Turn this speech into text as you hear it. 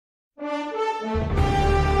Hello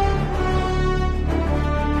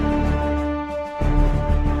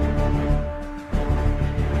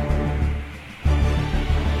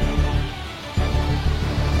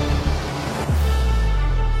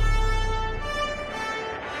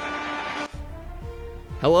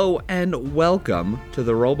and welcome to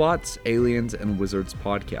the Robots, Aliens, and Wizards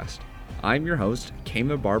podcast. I'm your host,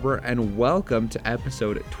 Kama Barber, and welcome to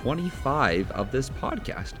episode 25 of this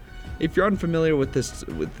podcast. If you're unfamiliar with this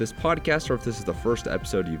podcast, or if this is the first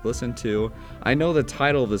episode you've listened to, I know the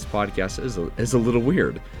title of this podcast is a little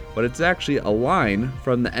weird, but it's actually a line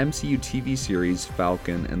from the MCU TV series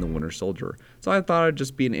Falcon and the Winter Soldier. So I thought it'd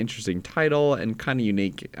just be an interesting title and kind of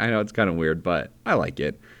unique. I know it's kind of weird, but I like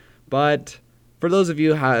it. But for those of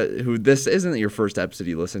you who this isn't your first episode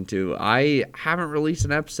you listen to, I haven't released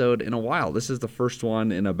an episode in a while. This is the first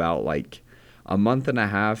one in about like a month and a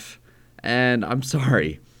half, and I'm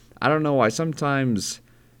sorry. I don't know why. Sometimes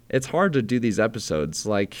it's hard to do these episodes.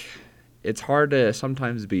 Like, it's hard to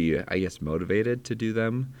sometimes be, I guess, motivated to do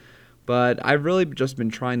them, but I've really just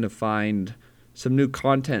been trying to find some new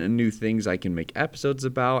content and new things I can make episodes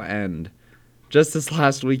about, and just this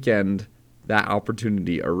last weekend, that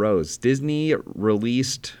opportunity arose. Disney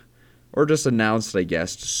released, or just announced, I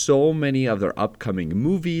guess, so many of their upcoming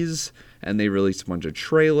movies, and they released a bunch of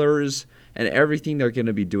trailers and everything they're going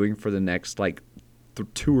to be doing for the next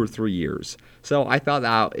 2 or 3 years. So I thought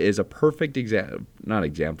that is a perfect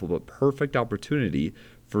perfect opportunity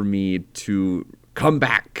for me to come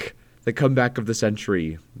back. The comeback of the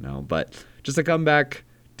century. No, but just a comeback,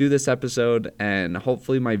 do this episode, and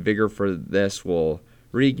hopefully my vigor for this will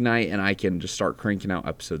reignite and I can just start cranking out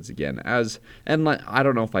episodes again. I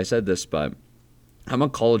don't know if I said this, but I'm a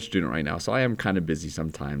college student right now, so I am kind of busy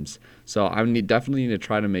sometimes. So I definitely need to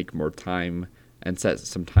try to make more time and set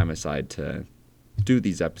some time aside to do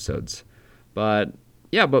these episodes. But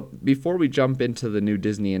before we jump into the new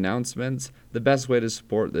Disney announcements, the best way to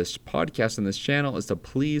support this podcast and this channel is to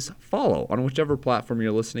please follow on whichever platform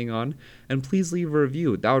you're listening on, and please leave a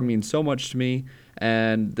review. That would mean so much to me,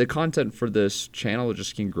 and the content for this channel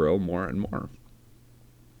just can grow more and more.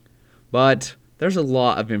 But there's a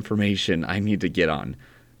lot of information I need to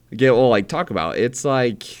talk about. It's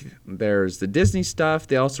like there's the Disney stuff.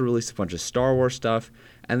 They also released a bunch of Star Wars stuff,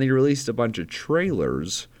 and they released a bunch of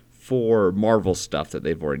trailers for Marvel stuff that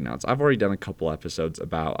they've already announced. I've already done a couple episodes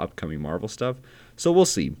about upcoming Marvel stuff, so we'll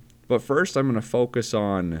see. But first, I'm going to focus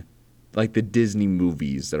on the Disney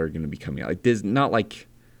movies that are going to be coming out.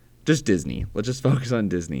 Just Disney. Let's just focus on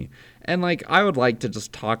Disney. And I would like to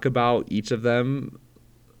just talk about each of them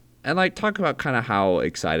and talk about kind of how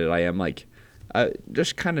excited I am.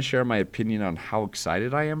 Just kind of share my opinion on how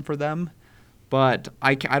excited I am for them. But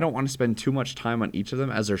I don't want to spend too much time on each of them,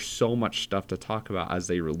 as there's so much stuff to talk about as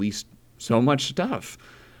they release so much stuff.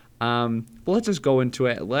 But let's just go into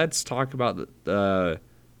it. Let's talk about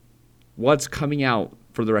what's coming out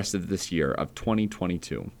for the rest of this year of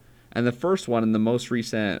 2022. And the first one, and the most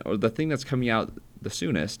recent, or the thing that's coming out the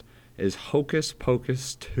soonest, is Hocus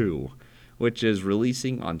Pocus 2, which is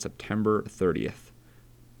releasing on September 30th.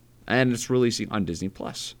 And it's releasing on Disney+.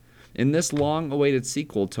 In this long-awaited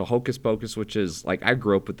sequel to Hocus Pocus, which is, I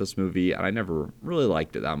grew up with this movie, and I never really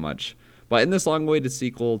liked it that much. But in this long-awaited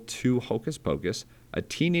sequel to Hocus Pocus, a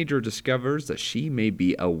teenager discovers that she may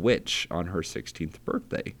be a witch on her 16th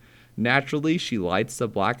birthday. Naturally, she lights the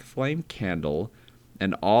black flame candle,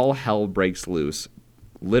 and all hell breaks loose,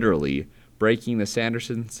 literally breaking the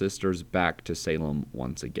Sanderson sisters back to Salem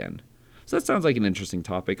once again. So that sounds like an interesting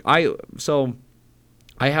topic. I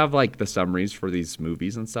have the summaries for these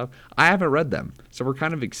movies and stuff. I haven't read them, so we're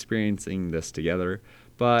kind of experiencing this together.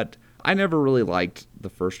 But I never really liked the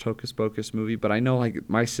first Hocus Pocus movie, but I know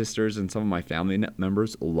my sisters and some of my family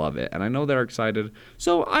members love it, and I know they're excited.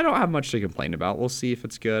 So I don't have much to complain about. We'll see if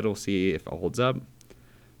it's good. We'll see if it holds up.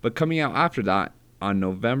 But coming out after that, on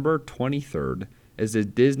November 23rd, is the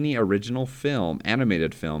Disney original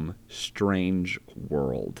animated film, Strange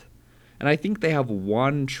World. And I think they have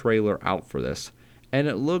one trailer out for this, and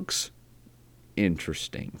it looks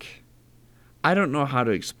interesting. I don't know how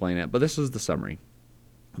to explain it, but this is the summary.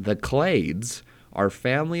 The Clades are a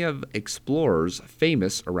family of explorers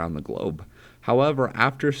famous around the globe. However,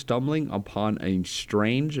 after stumbling upon a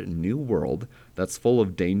strange new world that's full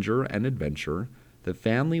of danger and adventure, the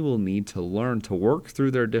family will need to learn to work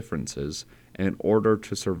through their differences in order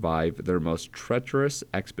to survive their most treacherous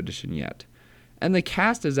expedition yet. And the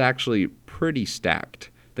cast is actually pretty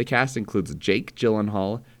stacked. The cast includes Jake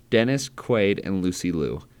Gyllenhaal, Dennis Quaid, and Lucy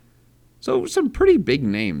Liu. So some pretty big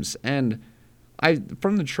names. And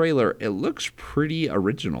from the trailer, it looks pretty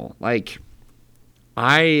original.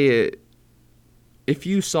 It's if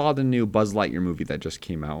you saw the new Buzz Lightyear movie that just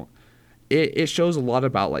came out, it shows a lot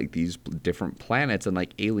about like these different planets and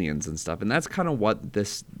like aliens and stuff, and that's kind of what the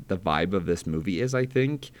vibe of this movie is. I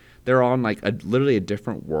think they're on like literally a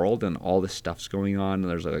different world, and all this stuff's going on, and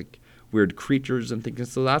there's like weird creatures and things.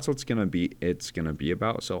 So that's what's it's gonna be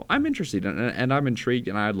about. So I'm interested and I'm intrigued,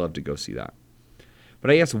 and I'd love to go see that.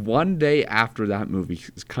 But I guess one day after that movie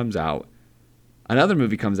comes out, another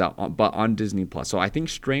movie comes out, but on Disney Plus. So I think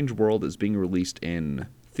Strange World is being released in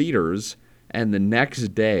theaters, and the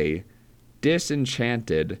next day,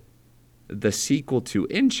 Disenchanted, the sequel to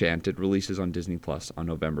Enchanted, releases on Disney Plus on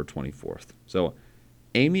November 24th. So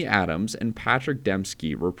Amy Adams and Patrick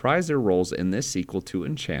Dempsey reprise their roles in this sequel to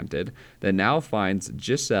Enchanted that now finds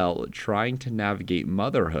Giselle trying to navigate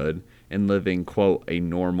motherhood and living, quote, a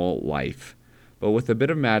normal life. But with a bit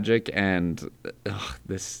of magic and...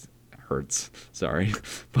 this hurts, sorry.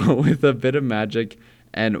 But with a bit of magic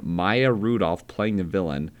and Maya Rudolph playing the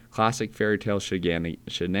villain, classic fairy tale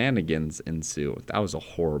shenanigans ensue. That was a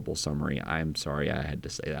horrible summary. I'm sorry I had to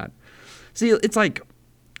say that. See, it's like,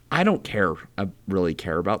 I don't really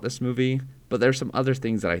care about this movie, but there's some other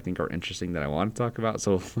things that I think are interesting that I want to talk about,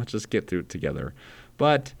 so let's just get through it together.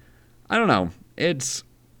 But, I don't know.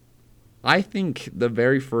 I think the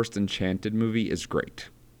very first Enchanted movie is great.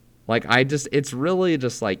 Like, it's really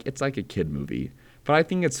just like, it's like a kid movie. But I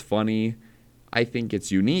think it's funny. I think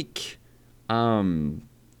it's unique.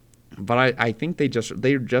 But I think they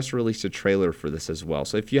just released a trailer for this as well.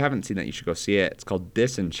 So if you haven't seen that, you should go see it. It's called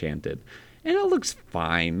Disenchanted. And it looks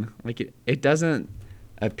fine. Like, it doesn't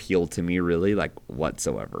appeal to me really, like,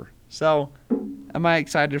 whatsoever. So, am I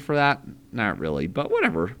excited for that? Not really. But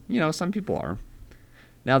whatever. Some people are.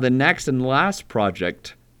 Now, the next and last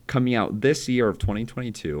project coming out this year of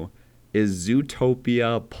 2022 is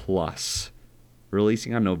Zootopia Plus,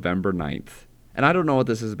 releasing on November 9th. And I don't know what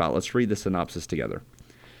this is about. Let's read the synopsis together.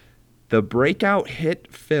 The breakout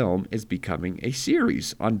hit film is becoming a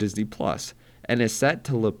series on Disney Plus and is set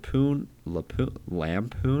to lampoon?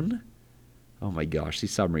 Oh my gosh,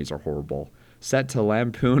 these summaries are horrible. Set to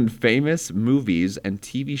lampoon famous movies and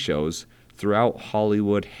TV shows throughout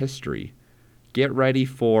Hollywood history. Get ready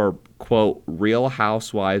for, quote, Real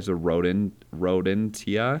Housewives of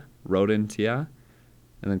Rodentia,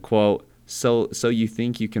 and then, quote, so you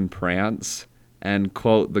think you can prance, and,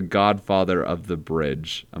 quote, The Godfather of the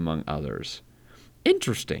Bridge, among others.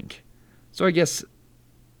 Interesting. So I guess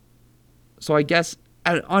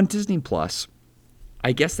on Disney Plus,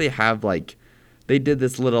 I guess they have they did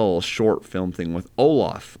this little short film thing with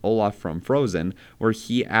Olaf from Frozen, where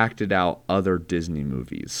he acted out other Disney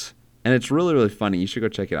movies. And it's really, really funny. You should go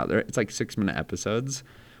check it out. It's like 6-minute episodes.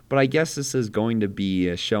 But I guess this is going to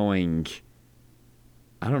be showing,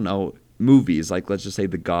 I don't know, movies, like let's just say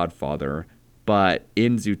The Godfather, but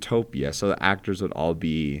in Zootopia. So the actors would all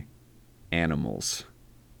be animals.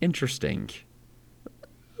 Interesting.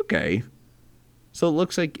 Okay. So it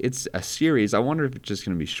looks like it's a series. I wonder if it's just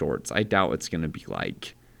going to be shorts. I doubt it's going to be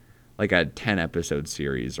like a 10-episode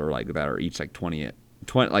series or like that, or each like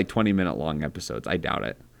 20-minute long episodes. I doubt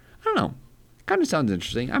it. I don't know. Kind of sounds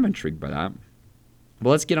interesting. I'm intrigued by that.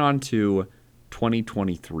 But let's get on to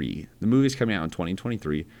 2023. The movie's coming out in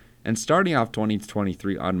 2023. And starting off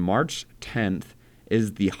 2023 on March 10th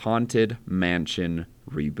is the Haunted Mansion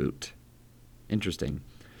reboot. Interesting.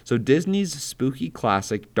 So Disney's spooky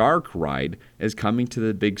classic Dark Ride is coming to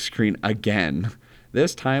the big screen again.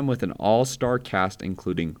 This time with an all-star cast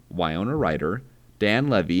including Winona Ryder, Dan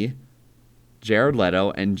Levy, Jared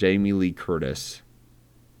Leto, and Jamie Lee Curtis.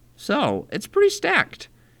 So, it's pretty stacked.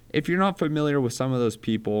 If you're not familiar with some of those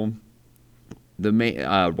people,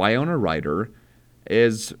 Winona Ryder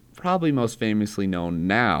is probably most famously known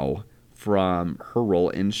now from her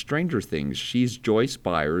role in Stranger Things. She's Joyce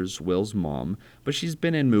Byers, Will's mom, but she's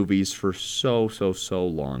been in movies for so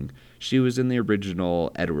long. She was in the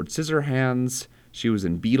original Edward Scissorhands. She was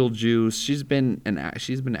in Beetlejuice. She's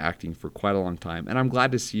been acting for quite a long time, and I'm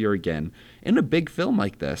glad to see her again in a big film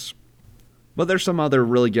like this. But there's some other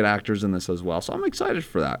really good actors in this as well, so I'm excited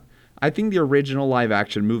for that. I think the original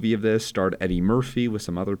live-action movie of this starred Eddie Murphy with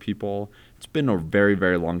some other people. It's been a very,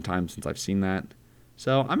 very long time since I've seen that.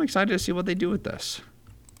 So I'm excited to see what they do with this.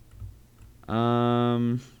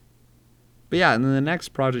 But yeah, and then the next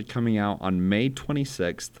project coming out on May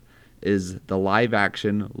 26th is the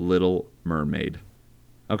live-action Little Mermaid.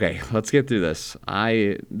 Okay, let's get through this.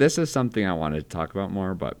 This is something I wanted to talk about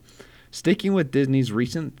more, but sticking with Disney's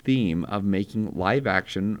recent theme of making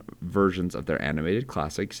live-action versions of their animated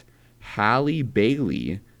classics, Halle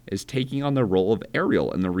Bailey is taking on the role of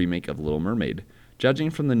Ariel in the remake of Little Mermaid. Judging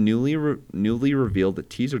from the newly revealed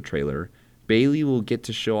teaser trailer, Bailey will get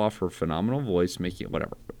to show off her phenomenal voice, making it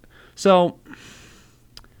whatever. So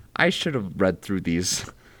I should have read through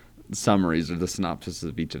these summaries or the synopsis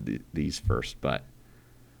of each of these first, but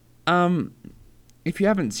if you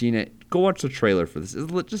haven't seen it, go watch the trailer for this.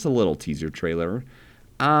 It's just a little teaser trailer.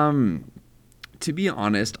 To be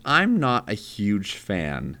honest, I'm not a huge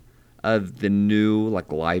fan of the new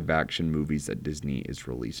live action movies that Disney is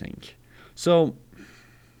releasing. So,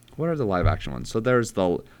 what are the live action ones? So there's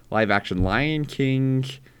the live action Lion King,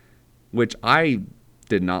 which I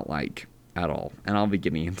did not like at all, and I'll be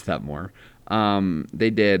getting into that more. They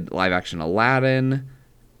did live action Aladdin.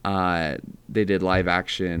 They did live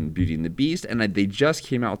action Beauty and the Beast, and they just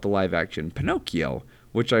came out with the live action Pinocchio,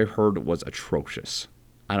 which I heard was atrocious.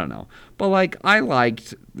 I don't know. But I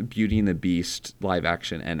liked Beauty and the Beast live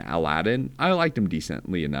action and Aladdin. I liked them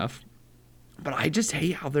decently enough. But I just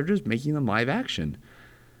hate how they're just making them live action.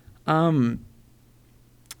 And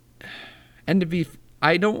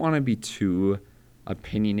I don't want to be too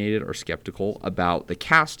opinionated or skeptical about the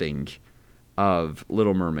casting of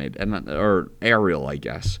Little Mermaid or Ariel, I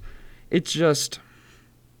guess. It's just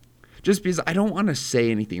because I don't want to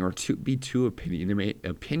say anything or be too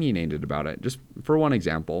opinionated about it. Just for one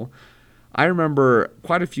example, I remember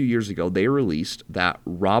quite a few years ago they released that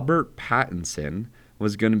Robert Pattinson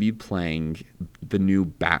was going to be playing the new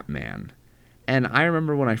Batman. And I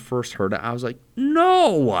remember when I first heard it, I was like,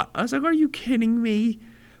 no! I was like, are you kidding me?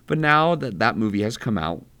 But now that movie has come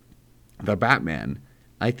out, the Batman,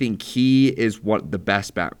 I think he is the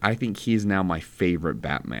best Batman. I think he's now my favorite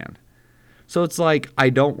Batman. So it's I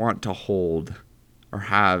don't want to hold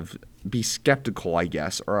or be skeptical, I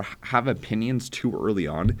guess, or have opinions too early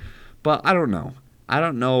on. But I don't know. I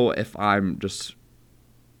don't know if I'm just,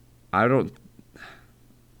 I don't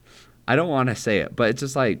want to say it, but it's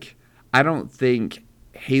just I don't think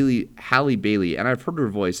Halle Bailey, and I've heard her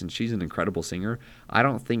voice and she's an incredible singer. I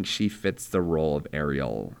don't think she fits the role of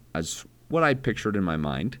Ariel as what I pictured in my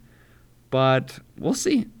mind. But we'll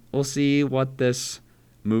see. We'll see what this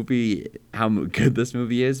movie, how good this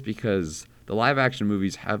movie is, because the live action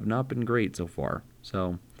movies have not been great so far.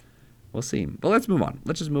 So we'll see. But let's move on.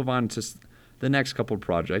 Let's just move on to the next couple of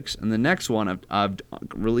projects. And the next one of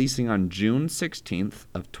releasing on June 16th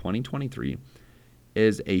of 2023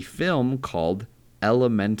 is a film called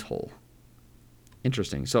Elemental.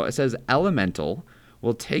 Interesting. So it says Elemental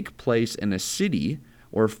will take place in a city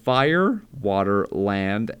where fire, water,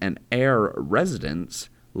 land, and air residents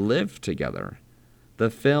live together. The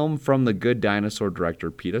film from The Good Dinosaur director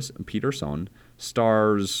Peter Sohn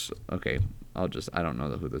stars... Okay, I don't know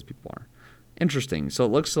who those people are. Interesting. So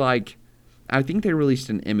it looks like... I think they released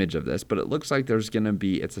an image of this, but it looks like there's going to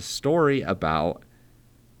be... It's a story about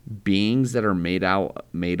beings that are made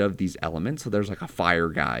of these elements. So there's a fire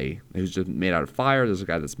guy who's just made out of fire. There's a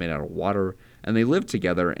guy that's made out of water. And they live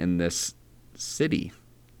together in this city.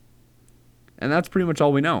 And that's pretty much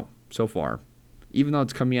all we know so far. Even though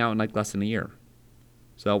it's coming out in less than a year.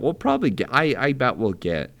 So we'll probably get, I bet we'll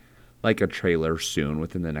get a trailer soon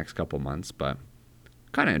within the next couple months, but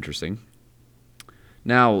kind of interesting.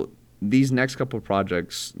 Now, these next couple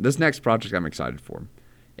projects, this next project I'm excited for.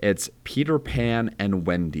 It's Peter Pan and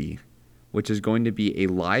Wendy, which is going to be a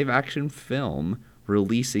live action film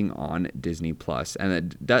releasing on Disney Plus. And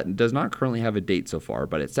it does not currently have a date so far,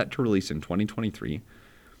 but it's set to release in 2023.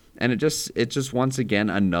 And it's just once again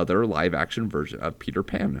another live action version of Peter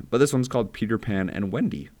Pan. But this one's called Peter Pan and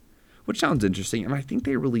Wendy, which sounds interesting. And I think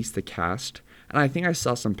they released the cast. And I think I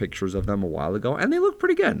saw some pictures of them a while ago. And they look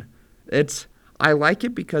pretty good. I like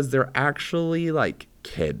it because they're actually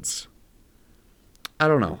kids. I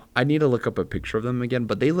don't know. I need to look up a picture of them again.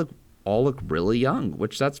 But they all look really young,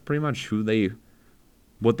 which that's pretty much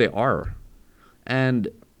what they are. And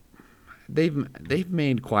they've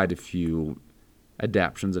made quite a few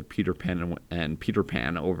adaptions of Peter Pan and Peter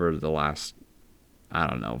Pan over the last, I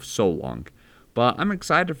don't know, so long. But I'm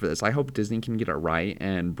excited for this. I hope Disney can get it right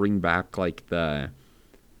and bring back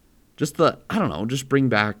just bring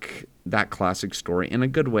back that classic story in a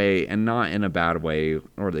good way and not in a bad way,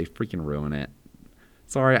 or they freaking ruin it.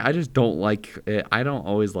 Sorry, I just don't like it. I don't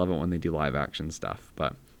always love it when they do live action stuff,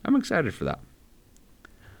 but I'm excited for that.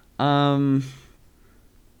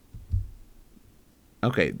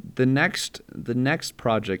 Okay, the next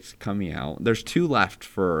project coming out, there's two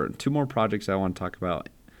more projects I want to talk about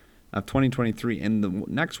of 2023, and the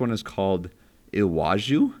next one is called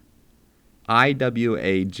Iwaju,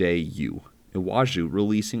 Iwaju, Iwaju,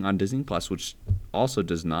 releasing on Disney Plus, which also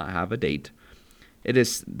does not have a date. It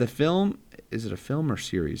is the film, is it a film or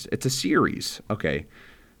series? It's a series, okay.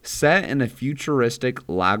 Set in a futuristic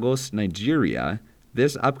Lagos, Nigeria,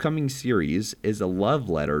 This upcoming series is a love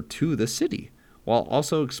letter to the city, while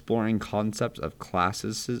also exploring concepts of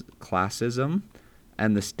classism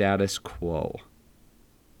and the status quo.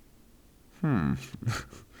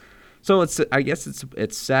 So I guess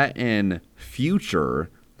it's set in future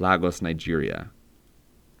Lagos, Nigeria.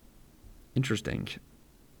 Interesting.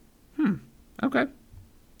 Okay.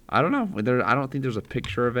 I don't know. I don't think there's a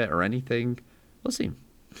picture of it or anything. We'll see.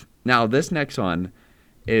 Now, this next one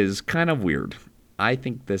is kind of weird. I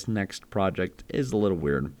think this next project is a little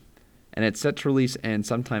weird. And it's set to release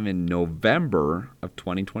sometime in November of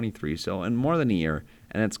 2023, so in more than a year.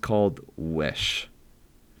 And it's called Wish.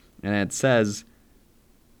 And it says,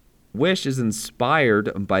 Wish is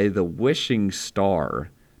inspired by the wishing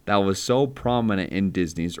star that was so prominent in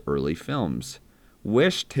Disney's early films.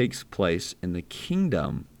 Wish takes place in the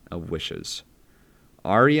Kingdom of Wishes.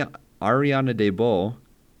 Ariana DeBose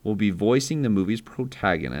will be voicing the movie's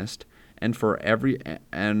protagonist, I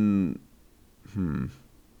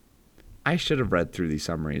should have read through these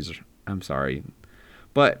summaries. I'm sorry.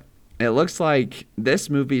 But it looks like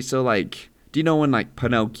this movie, so like, do you know when like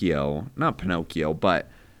not Pinocchio,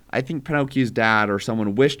 but I think Pinocchio's dad or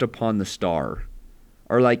someone wished upon the star?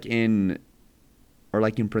 Or like in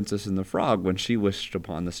Princess and the Frog when she wished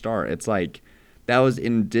upon the star. It's like that was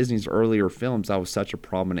in Disney's earlier films. That was such a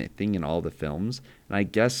prominent thing in all the films. And I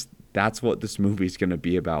guess that's what this movie's going to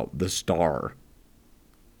be about, the star.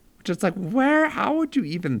 Which is like, how would you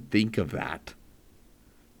even think of that?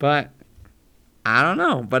 But I don't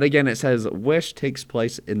know. But again, it says Wish takes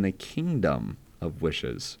place in the Kingdom of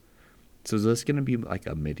Wishes. So is this going to be like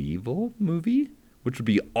a medieval movie? Which would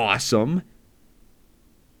be awesome.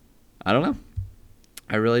 I don't know.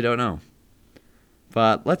 I really don't know.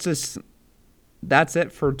 But that's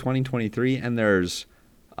it for 2023. And there's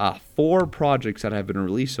 4 projects that have been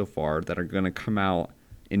released so far that are going to come out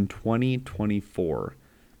in 2024.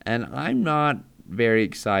 And I'm not very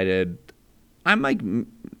excited. I'm like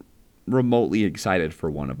remotely excited for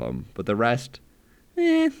one of them. But the rest,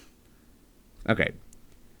 Okay.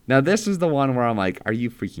 Now this is the one where I'm like, are you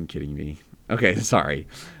freaking kidding me? Okay, sorry.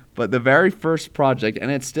 But the very first project,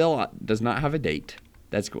 and it still does not have a date,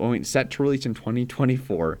 that's going set to release in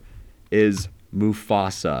 2024, is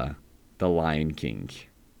Mufasa, the Lion King.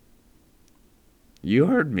 You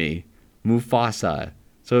heard me. Mufasa.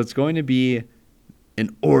 So it's going to be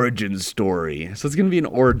an origin story. So it's going to be an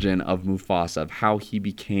origin of Mufasa, of how he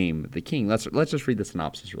became the king. Let's just read the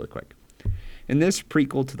synopsis really quick. In this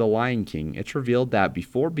prequel to The Lion King, it's revealed that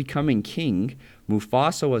before becoming king,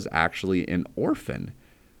 Mufasa was actually an orphan,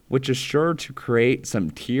 which is sure to create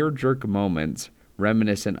some tear-jerk moments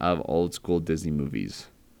reminiscent of old-school Disney movies.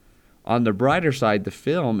 On the brighter side, the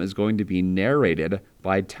film is going to be narrated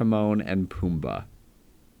by Timon and Pumbaa.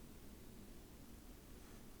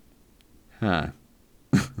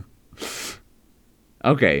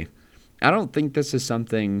 Okay. I don't think this is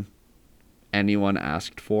something anyone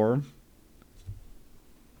asked for.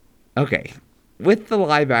 Okay. With the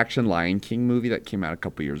live-action Lion King movie that came out a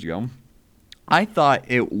couple years ago, I thought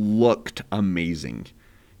it looked amazing.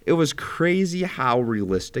 It was crazy how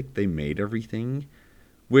realistic they made everything,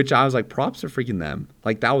 which I was like, props to freaking them.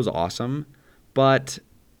 Like, that was awesome. But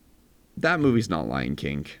that movie's not Lion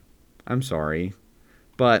King. I'm sorry.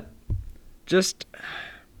 But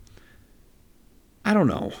I don't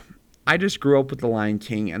know. I just grew up with The Lion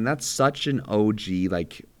King, and that's such an OG,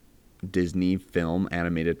 like, Disney film,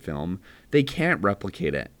 animated film. They can't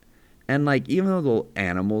replicate it. And, like, even though the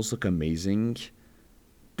animals look amazing,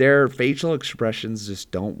 their facial expressions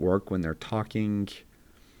just don't work when they're talking.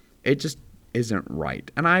 It just isn't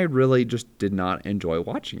right. And I really just did not enjoy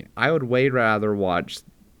watching it. I would way rather watch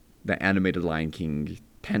the animated Lion King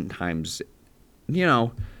 10 times,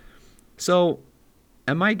 So,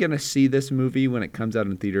 am I going to see this movie when it comes out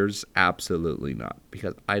in theaters? Absolutely not,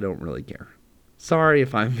 because I don't really care. Sorry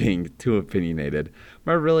if I'm being too opinionated,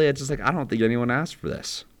 but really, it's just like, I don't think anyone asked for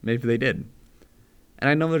this. Maybe they did. And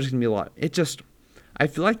I know there's going to be a lot. I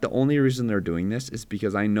feel like the only reason they're doing this is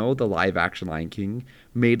because I know the live action Lion King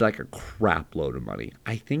made like a crap load of money.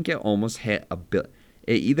 I think it almost hit it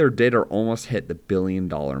either did or almost hit the $1 billion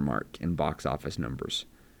mark in box office numbers.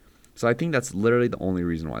 So I think that's literally the only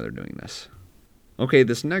reason why they're doing this. Okay,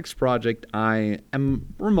 this next project I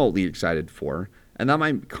am remotely excited for, and that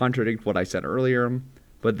might contradict what I said earlier,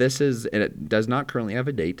 but it does not currently have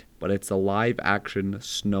a date, but it's a live-action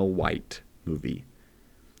Snow White movie.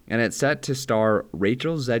 And it's set to star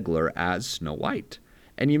Rachel Zegler as Snow White.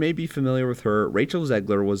 And you may be familiar with her. Rachel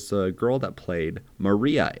Zegler was the girl that played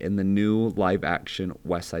Maria in the new live-action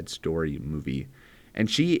West Side Story movie.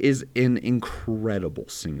 And she is an incredible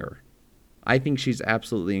singer. I think she's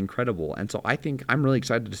absolutely incredible. And so I think I'm really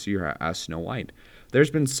excited to see her as Snow White. There's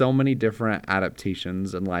been so many different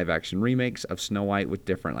adaptations and live action remakes of Snow White with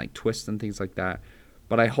different like twists and things like that.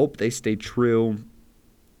 But I hope they stay true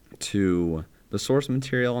to the source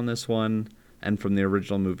material on this one and from the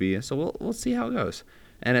original movie. So we'll see how it goes.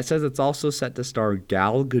 And it says it's also set to star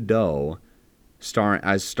Gal Gadot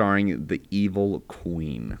starring the evil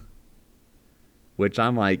queen. Which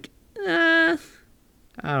I'm like, I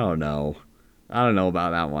don't know. I don't know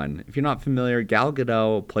about that one. If you're not familiar, Gal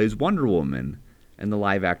Gadot plays Wonder Woman in the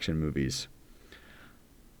live action movies.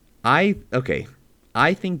 I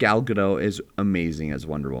think Gal Gadot is amazing as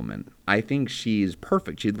Wonder Woman. I think she's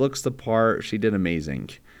perfect. She looks the part. She did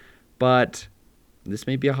amazing. But this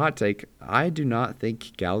may be a hot take. I do not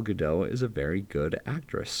think Gal Gadot is a very good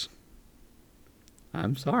actress.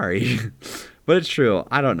 I'm sorry. But it's true.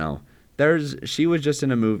 I don't know. She was just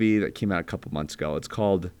in a movie that came out a couple months ago. It's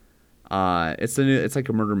called it's like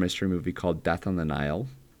a murder mystery movie called Death on the Nile.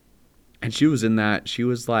 And she was in that. She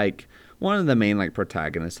was like one of the main like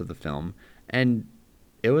protagonists of the film, and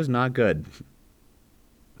it was not good.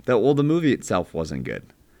 The movie itself wasn't good,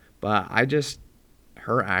 but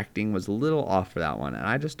her acting was a little off for that one, and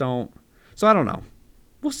I just don't. So I don't know.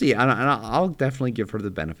 We'll see. And I'll definitely give her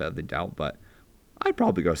the benefit of the doubt, but I'd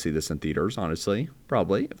probably go see this in theaters, honestly.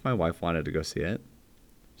 Probably, if my wife wanted to go see it.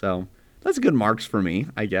 So that's good marks for me,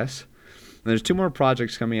 I guess. And there's 2 more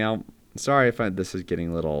projects coming out. Sorry if this is getting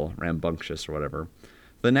a little rambunctious or whatever.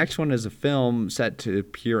 The next one is a film set to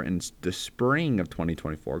appear in the spring of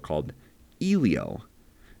 2024 called Elio.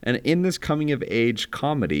 And in this coming-of-age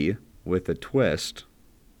comedy with a twist,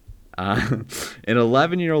 an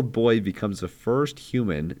 11-year-old boy becomes the first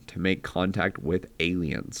human to make contact with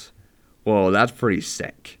aliens. Whoa, that's pretty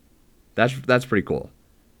sick. That's pretty cool.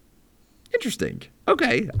 Interesting.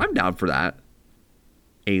 Okay, I'm down for that.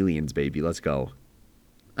 Aliens, baby, let's go.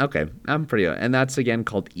 Okay, I'm pretty... And that's, again,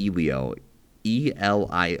 called Elio.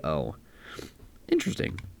 Elio.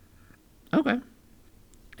 Interesting. Okay.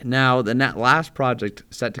 Now, the last project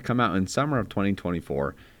set to come out in summer of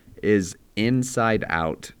 2024 is Inside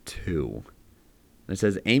Out 2. And it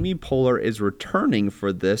says Amy Poehler is returning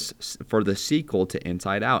for the sequel to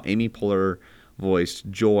Inside Out. Amy Poehler voiced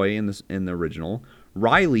Joy in the original.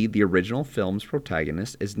 Riley, the original film's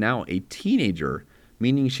protagonist, is now a teenager,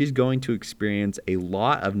 meaning she's going to experience a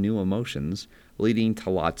lot of new emotions, leading to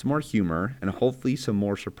lots more humor and hopefully some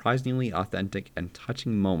more surprisingly authentic and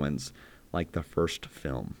touching moments like the first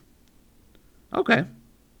film. Okay.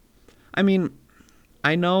 I mean,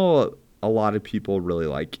 I know a lot of people really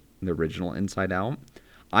like the original Inside Out.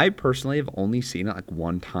 I personally have only seen it like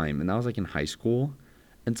one time, and that was like in high school.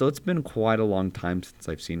 And so it's been quite a long time since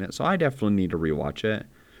I've seen it, so I definitely need to rewatch it.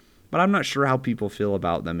 But I'm not sure how people feel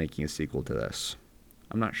about them making a sequel to this.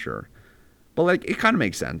 I'm not sure. But like, it kind of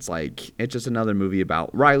makes sense. Like, it's just another movie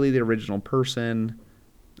about Riley, the original person,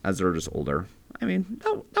 as they're just older. I mean,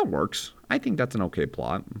 that works. I think that's an okay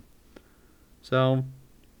plot. So,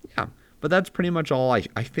 yeah. But that's pretty much all I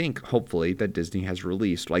think, hopefully, that Disney has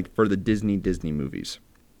released, like, for the Disney movies.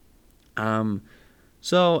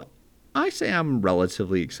 So, I say I'm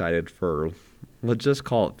relatively excited for, let's just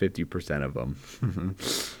call it 50% of them.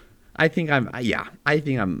 I think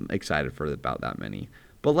I'm excited for about that many.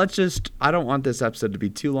 But I don't want this episode to be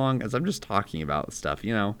too long, as I'm just talking about stuff,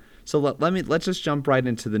 you know. So let's just jump right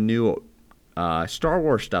into the new Star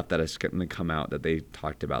Wars stuff that is going to come out that they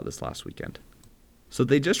talked about this last weekend. So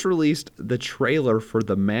they just released the trailer for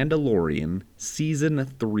The Mandalorian Season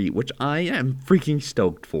 3, which I am freaking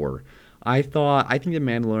stoked for. I think The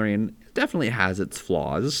Mandalorian definitely has its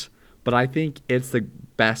flaws, but I think it's the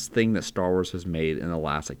best thing that Star Wars has made in the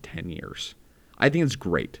last like 10 years. I think it's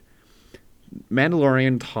great.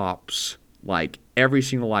 Mandalorian tops like every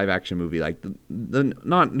single live action movie. Like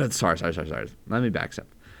sorry. Let me back up.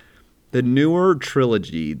 The newer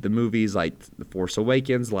trilogy, the movies like The Force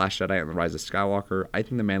Awakens, The Last Jedi, and The Rise of Skywalker, I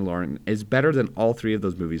think The Mandalorian is better than all 3 of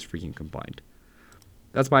those movies freaking combined.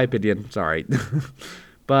 That's my opinion. Sorry.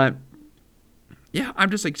 But yeah, I'm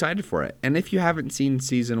just excited for it. And if you haven't seen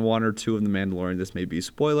season 1 or 2 of The Mandalorian, this may be a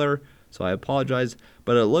spoiler, so I apologize.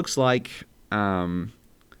 But it looks like we're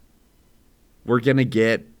going to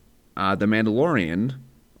get the Mandalorian,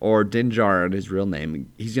 or Din Djarin, his real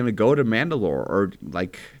name. He's going to go to Mandalore, or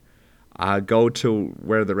like go to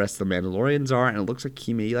where the rest of the Mandalorians are. And it looks like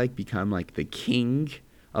he may like become like the king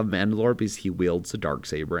of Mandalore because he wields the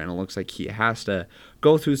Darksaber. And it looks like he has to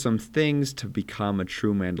go through some things to become a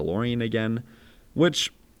true Mandalorian again,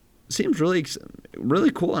 which seems really,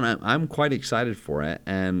 really cool. And I'm quite excited for it.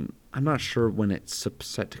 And I'm not sure when it's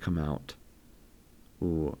set to come out.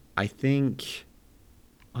 Ooh, I think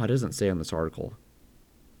Oh, it doesn't say on this article.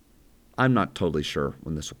 I'm not totally sure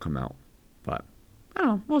when this will come out, but I don't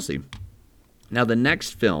know. We'll see. Now, the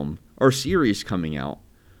next film or series coming out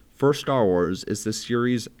for Star Wars is the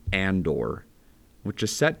series Andor, which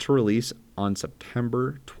is set to release on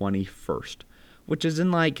September 21st, which is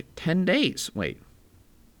in like 10 days. Wait,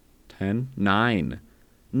 10? 9.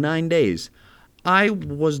 9 days. I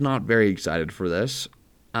was not very excited for this,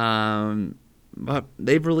 but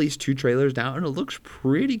they've released 2 trailers now, and it looks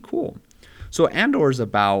pretty cool. So Andor is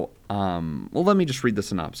about, well, let me just read the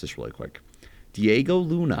synopsis really quick. Diego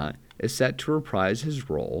Luna is set to reprise his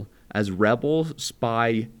role as rebel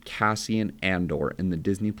spy Cassian Andor in the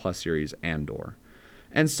Disney Plus series Andor.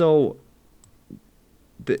 And so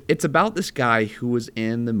it's about this guy who was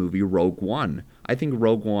in the movie Rogue One. I think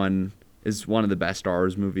Rogue One is one of the best Star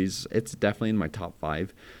Wars movies. It's definitely in my top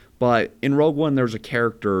 5. But in Rogue One, there's a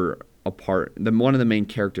character one of the main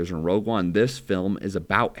characters in Rogue One. This film is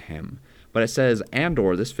about him. But it says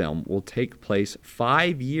Andor, this film, will take place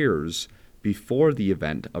 5 years before the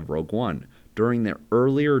event of Rogue One, during the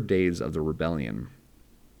earlier days of the rebellion.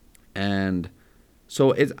 And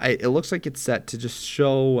so it looks like it's set to just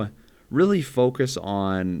really focus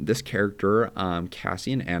on this character,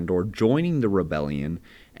 Cassian Andor, joining the rebellion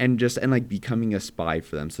and like becoming a spy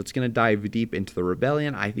for them. So it's going to dive deep into the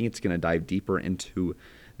rebellion. I think it's going to dive deeper into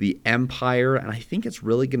the Empire, and I think it's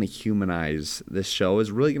really going to humanize, this show is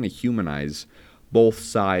really going to humanize both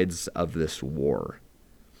sides of this war.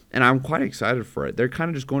 And I'm quite excited for it. They're kind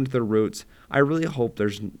of just going to their roots. I really hope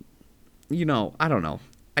there's, I don't know.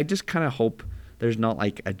 I just kind of hope there's not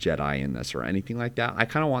like a Jedi in this or anything like that. I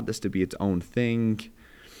kind of want this to be its own thing,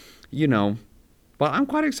 But I'm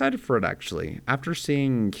quite excited for it, actually. After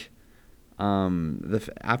seeing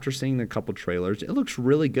the couple trailers, it looks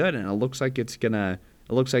really good, and it looks like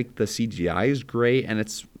the CGI is great, and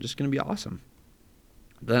it's just gonna be awesome.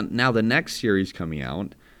 Now the next series coming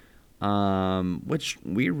out, which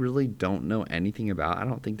we really don't know anything about. I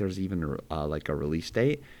don't think there's even like a release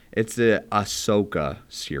date. It's the Ahsoka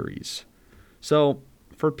series. So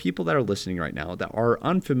for people that are listening right now that are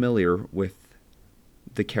unfamiliar with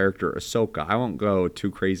the character Ahsoka, I won't go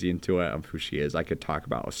too crazy into it of who she is. I could talk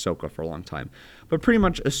about Ahsoka for a long time. But pretty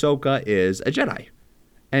much Ahsoka is a Jedi.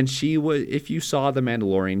 And she was, if you saw The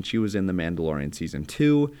Mandalorian, she was in The Mandalorian Season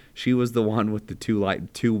 2. She was the one with the two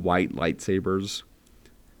white lightsabers.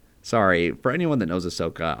 Sorry, for anyone that knows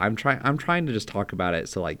Ahsoka, I'm trying to just talk about it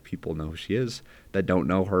so like people know who she is that don't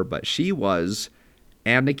know her. But she was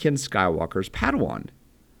Anakin Skywalker's Padawan.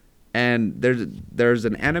 And there's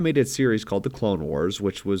an animated series called The Clone Wars,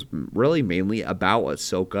 which was really mainly about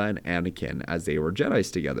Ahsoka and Anakin as they were Jedis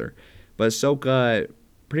together. But Ahsoka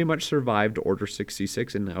pretty much survived Order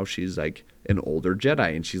 66, and now she's like an older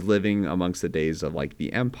Jedi, and she's living amongst the days of like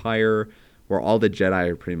the Empire, where all the Jedi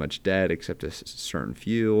are pretty much dead except a certain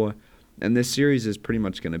few. And this series is pretty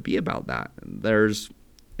much going to be about that. It's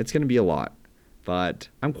going to be a lot, but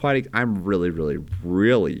I'm really, really,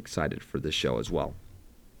 really excited for this show as well.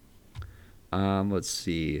 Let's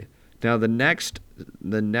see. Now the next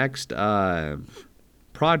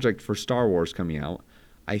project for Star Wars coming out,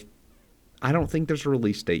 I don't think there's a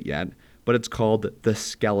release date yet, but it's called The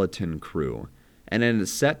Skeleton Crew, and then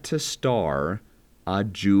it's set to star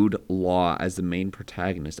Jude Law as the main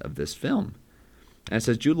protagonist of this film. And it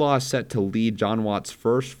says Jude Law is set to lead Jon Watts'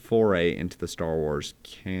 first foray into the Star Wars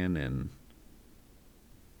canon.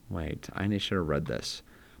 Wait, I should have read this,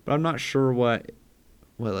 but I'm not sure what.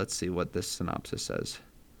 Well, let's see what this synopsis says.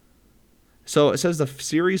 So it says the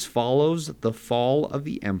series follows the fall of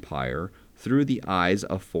the Empire through the eyes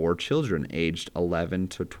of 4 children aged 11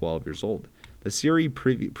 to 12 years old. The series,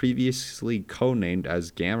 previously codenamed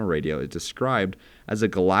as Gamma Radio, is described as a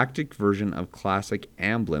galactic version of classic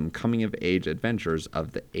Amblin coming-of-age adventures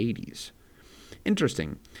of the 80s.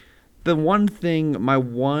 Interesting. The one thing I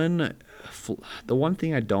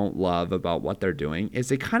don't love about what they're doing is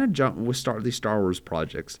they kind of jump with these Star Wars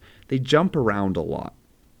projects. They jump around a lot,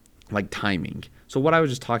 like timing. So what I was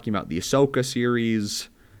just talking about, the Ahsoka series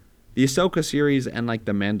and like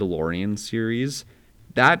the Mandalorian series,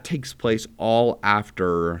 that takes place all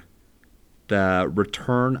after the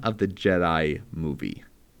Return of the Jedi movie.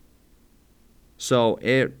 So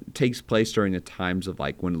it takes place during the times of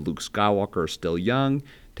like when Luke Skywalker is still young,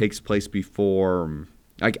 takes place before,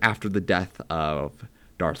 like after the death of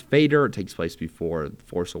Darth Vader, it takes place before The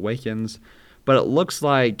Force Awakens. But it looks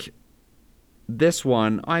like this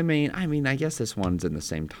one, I guess this one's in the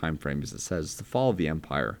same time frame as it says The Fall of the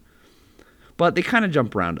Empire. But they kind of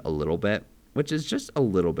jump around a little bit, which is just a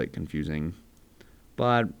little bit confusing.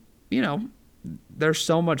 But, there's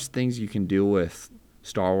so much things you can do with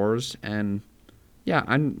Star Wars, and yeah,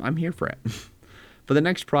 I'm here for it. For the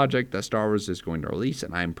next project that Star Wars is going to release,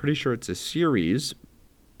 and I'm pretty sure it's a series,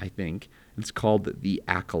 I think, it's called The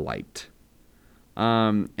Acolyte.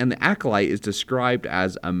 And The Acolyte is described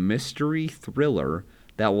as a mystery thriller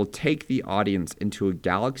that will take the audience into a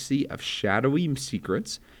galaxy of shadowy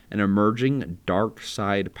secrets and emerging dark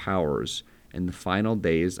side powers in the final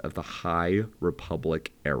days of the High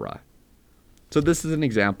Republic era. So this is an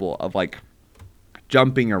example of like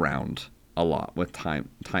jumping around a lot with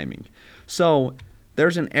timing. So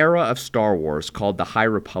there's an era of Star Wars called the High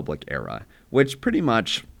Republic era, which pretty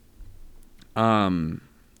much in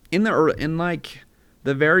like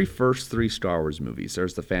the very first three Star Wars movies,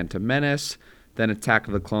 there's the Phantom Menace, then Attack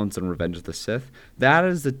of the Clones, and Revenge of the Sith. That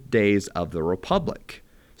is the days of the Republic.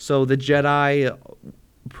 So the Jedi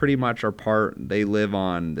pretty much are they live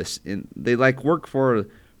on this, they like work for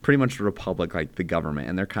pretty much the Republic, like the government,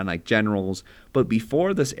 and they're kind of like generals. But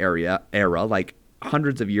before this era, like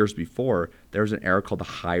hundreds of years before, there was an era called the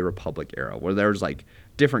High Republic era, where there's like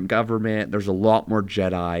different government, there's a lot more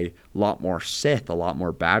Jedi, a lot more Sith, a lot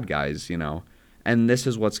more bad guys, you know. And this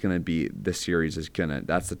is what's going to be, this series is going to,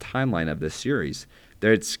 that's the timeline of this series.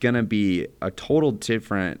 It's going to be a total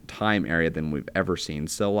different time area than we've ever seen.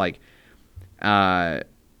 So like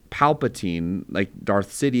Palpatine, like Darth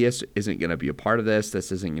Sidious, isn't going to be a part of this.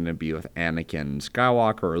 This isn't going to be with Anakin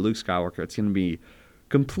Skywalker or Luke Skywalker. It's going to be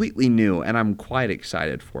completely new, and I'm quite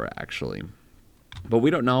excited for it, actually. But we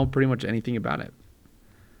don't know pretty much anything about it.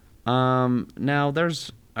 Now,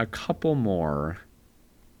 there's a couple more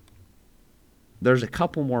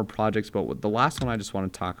projects, but the last one I just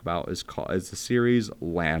want to talk about is the series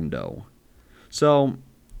Lando. So,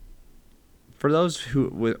 for those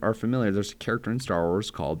who are familiar, there's a character in Star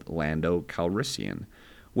Wars called Lando Calrissian,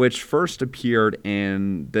 which first appeared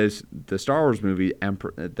in the Star Wars movie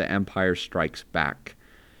The Empire Strikes Back.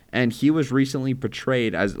 And he was recently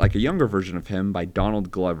portrayed as like a younger version of him by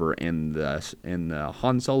Donald Glover in the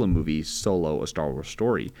Han Solo movie Solo: A Star Wars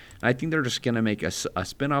Story. And I think they're just going to make a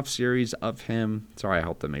spin-off series of him. Sorry, I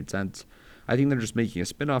hope that made sense. I think they're just making a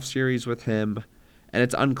spin-off series with him. And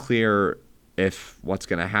it's unclear if what's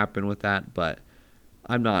going to happen with that, but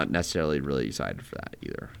I'm not necessarily really excited for that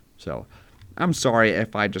either. So I'm sorry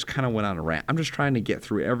if I just kind of went on a rant. I'm just trying to get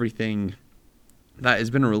through everything that has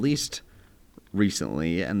been released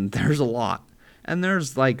recently, and there's a lot. And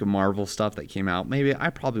there's like Marvel stuff that came out. Maybe I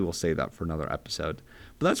probably will save that for another episode.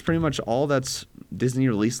 But that's pretty much all that's Disney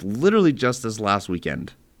released literally just this last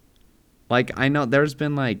weekend. Like, I know there's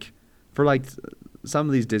been like, for like some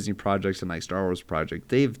of these Disney projects and like Star Wars project,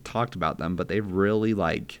 they've talked about them, but they've really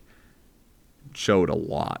like showed a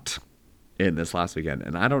lot in this last weekend.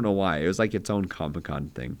 And I don't know why. It was like its own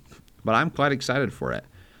Comic-Con thing. But I'm quite excited for it.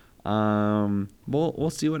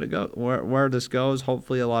 We'll see what it goes, where this goes.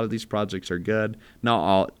 Hopefully a lot of these projects are good.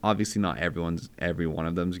 Obviously not every one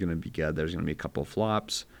of them is going to be good. There's going to be a couple of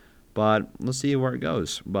flops, but we'll see where it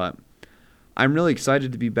goes. But I'm really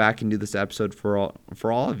excited to be back and do this episode for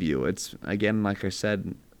all of you. It's, again, like I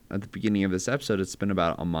said at the beginning of this episode, it's been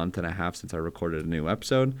about a month and a half since I recorded a new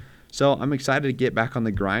episode. So I'm excited to get back on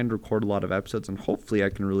the grind, record a lot of episodes, and hopefully I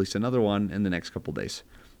can release another one in the next couple days.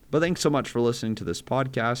 But thanks so much for listening to this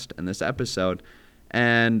podcast and this episode.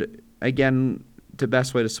 And again, the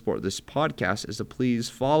best way to support this podcast is to please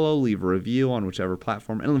follow, leave a review on whichever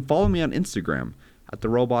platform, and follow me on Instagram at the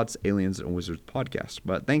Robots, Aliens, and Wizards podcast.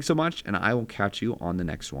 But thanks so much, and I will catch you on the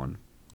next one.